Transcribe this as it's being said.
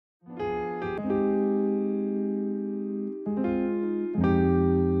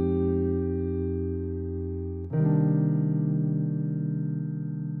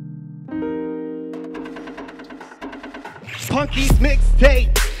Punky's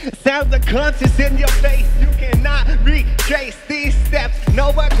mixtape. Sounds of conscious in your face. You cannot retrace these steps.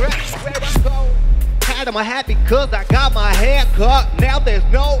 No regrets where I go. Had am I happy cause I got my hair cut. Now there's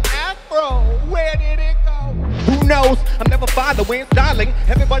no afro. Where did it go? Who knows? I'm never following, styling.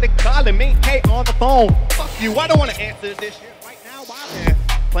 Everybody calling me, hey, on the phone. Fuck you, I don't wanna answer this shit right now. Why man?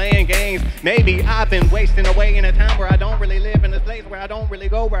 Playing games. Maybe I've been wasting away in a time where I don't really live, in a place where I don't really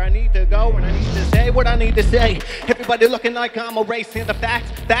go where I need to go, and I need to say what I need to say. Everybody looking like I'm erasing the facts.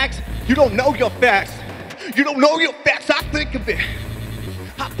 Facts? You don't know your facts. You don't know your facts. I think of it.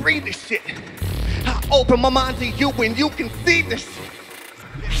 I breathe this shit. I open my mind to you and you can see this.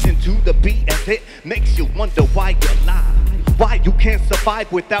 Listen to the beat as it makes you wonder why you're alive. Why you can't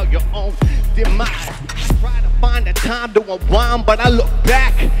survive without your own demise. I try to find the time to unwind, but I look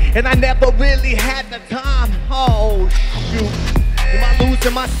back and I never really had the time. Oh shoot, am I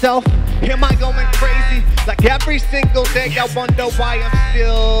losing myself? Am I going crazy? Like every single day I wonder why I'm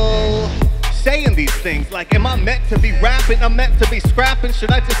still saying these things. Like, am I meant to be rapping? I'm meant to be scrapping.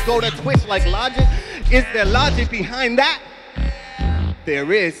 Should I just go to Twitch like Logic? Is there logic behind that?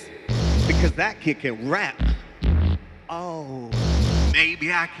 There is, because that kid can rap. Oh,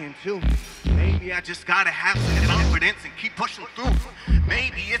 maybe I can too. Maybe I just gotta have some confidence and keep pushing through.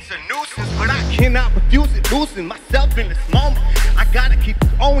 Maybe it's a nuisance, but I cannot refuse it. Losing myself in this moment. I gotta keep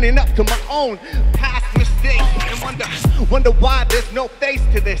owning up to my own past mistakes and wonder why there's no face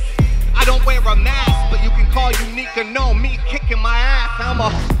to this. I don't wear a mask, but you can call unique or no. Me kicking my ass, I'm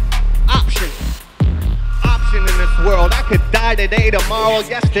a option in this world. I could die today, tomorrow,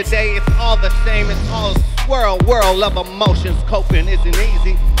 yesterday. It's all the same, it's all a swirl, whirl of emotions. Coping isn't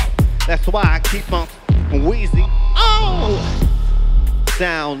easy. That's why I keep on wheezy. Oh!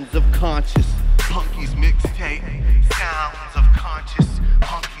 Sounds of conscious, Punky's mixtape. Sounds of conscious,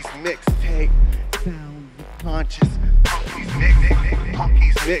 Punky's mixtape. Sounds of conscious,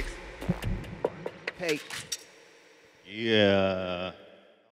 Punky's mix.